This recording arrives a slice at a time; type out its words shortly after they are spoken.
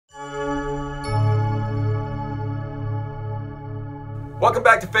Welcome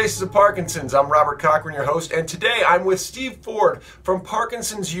back to Faces of Parkinson's. I'm Robert Cochran, your host, and today I'm with Steve Ford from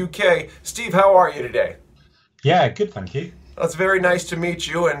Parkinsons UK. Steve, how are you today? Yeah, good, thank you. It's very nice to meet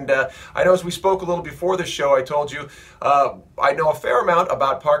you, and I know as we spoke a little before the show, I told you I know a fair amount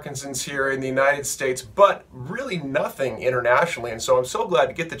about Parkinson's here in the United States, but really nothing internationally, and so I'm so glad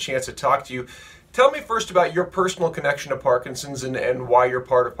to get the chance to talk to you. Tell me first about your personal connection to Parkinson's and why you're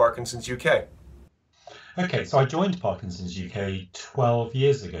part of Parkinson's UK. Okay, so I joined Parkinson's UK 12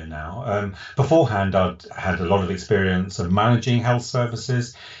 years ago now. Beforehand, I'd had a lot of experience of managing health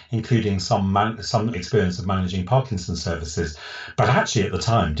services, including some experience of managing Parkinson's services. But actually, at the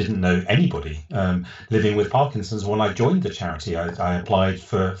time, didn't know anybody living with Parkinson's. When I joined the charity, I applied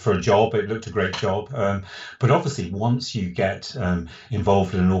for a job. It looked a great job. But obviously, once you get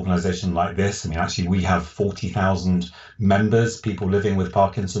involved in an organisation like this, I mean, actually, we have 40,000 members, people living with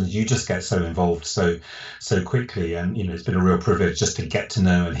Parkinson's. You just get so involved so quickly, and it's been a real privilege just to get to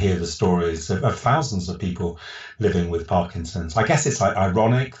know and hear the stories of thousands of people living with Parkinson's. I guess it's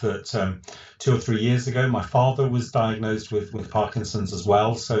ironic that 2 or 3 years ago my father was diagnosed with Parkinson's as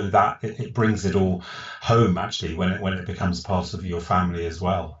well, so that it brings it all home actually when it becomes part of your family as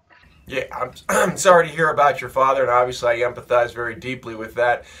well. Yeah, I'm sorry to hear about your father, and obviously I empathize very deeply with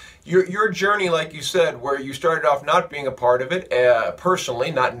that. Your journey, like you said, where you started off not being a part of it,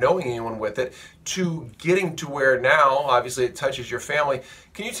 personally, not knowing anyone with it, to getting to where now, obviously it touches your family.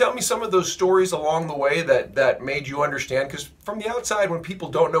 Can you tell me some of those stories along the way that made you understand? Because from the outside, when people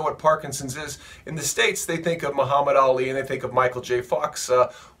don't know what Parkinson's is, in the States, they think of Muhammad Ali and they think of Michael J. Fox.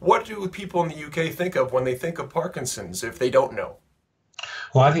 What do people in the UK think of when they think of Parkinson's, if they don't know?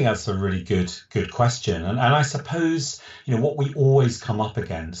 Well, I think that's a really good question. And I suppose, what we always come up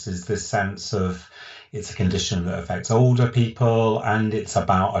against is this sense of it's a condition that affects older people and it's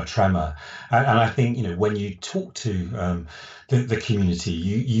about a tremor. And I think, when you talk to the community,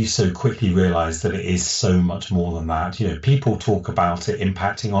 you so quickly realize that it is so much more than that. People talk about it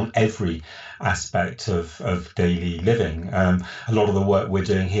impacting on every aspect of daily living. A lot of the work we're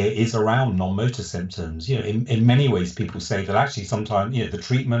doing here is around non-motor symptoms. In many ways, people say that actually sometimes, the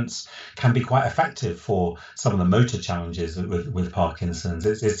treatments can be quite effective for some of the motor challenges with Parkinson's.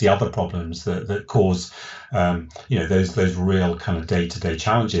 It's the other problems that cause, those real kind of day-to-day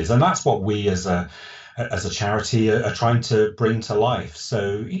challenges. And that's what we as a charity are trying to bring to life.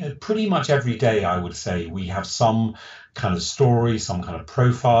 So, pretty much every day, I would say, we have some kind of story, some kind of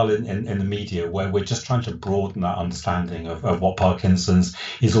profile in the media where we're just trying to broaden that understanding of what Parkinson's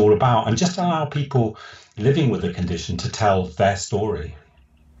is all about and just allow people living with the condition to tell their story.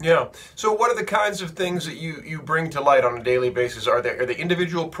 Yeah. So what are the kinds of things that you bring to light on a daily basis? Are they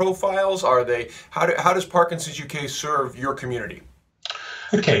individual profiles? How does Parkinson's UK serve your community?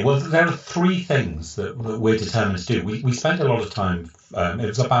 Okay, well, there are three things that we're determined to do. We spent a lot of time, it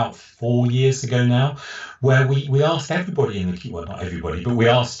was about 4 years ago now, where we asked everybody well, not everybody, but we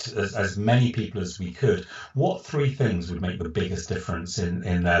asked as many people as we could, what three things would make the biggest difference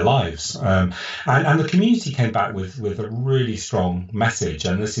in their lives? And the community came back with a really strong message,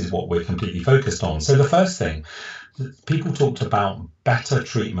 and this is what we're completely focused on. So the first thing, people talked about better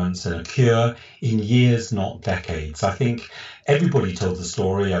treatments and a cure in years, not decades. I think everybody told the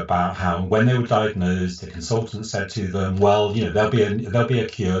story about how when they were diagnosed, the consultant said to them, well, there'll be a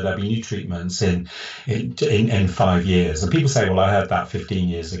cure, there'll be new treatments in 5 years. And people say, well, I heard that 15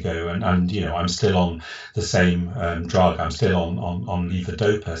 years ago, and I'm still on the same drug, I'm still on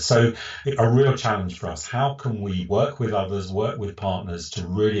levodopa. So a real challenge for us. How can we work with others, work with partners to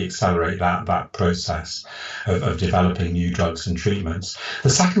really accelerate that process of developing new drugs and treatments? The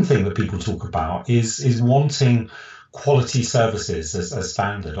second thing that people talk about is wanting quality services as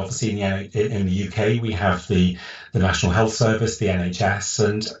standard. Obviously, in the UK, we have the National Health Service, the NHS,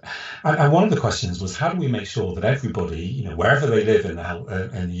 and one of the questions was, how do we make sure that everybody, wherever they live in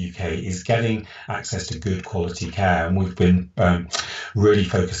the UK, is getting access to good quality care? And we've been really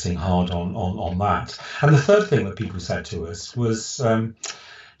focusing hard on that. And the third thing that people said to us was,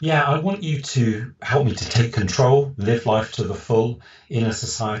 I want you to help me to take control, live life to the full in a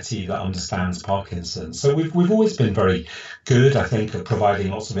society that understands Parkinson's. So we've always been very good, I think, at providing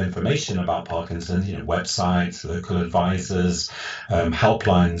lots of information about Parkinson's, websites, local advisors,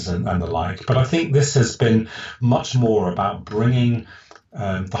 helplines and the like. But I think this has been much more about bringing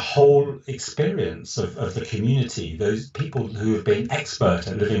the whole experience of the community, those people who have been expert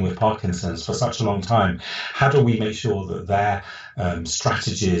at living with Parkinson's for such a long time, how do we make sure that their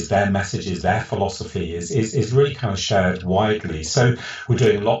strategies, their messages, their philosophy is really kind of shared widely? So we're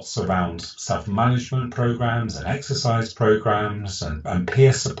doing lots around self-management programs and exercise programs and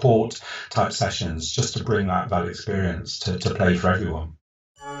peer support type sessions, just to bring that experience to play for everyone.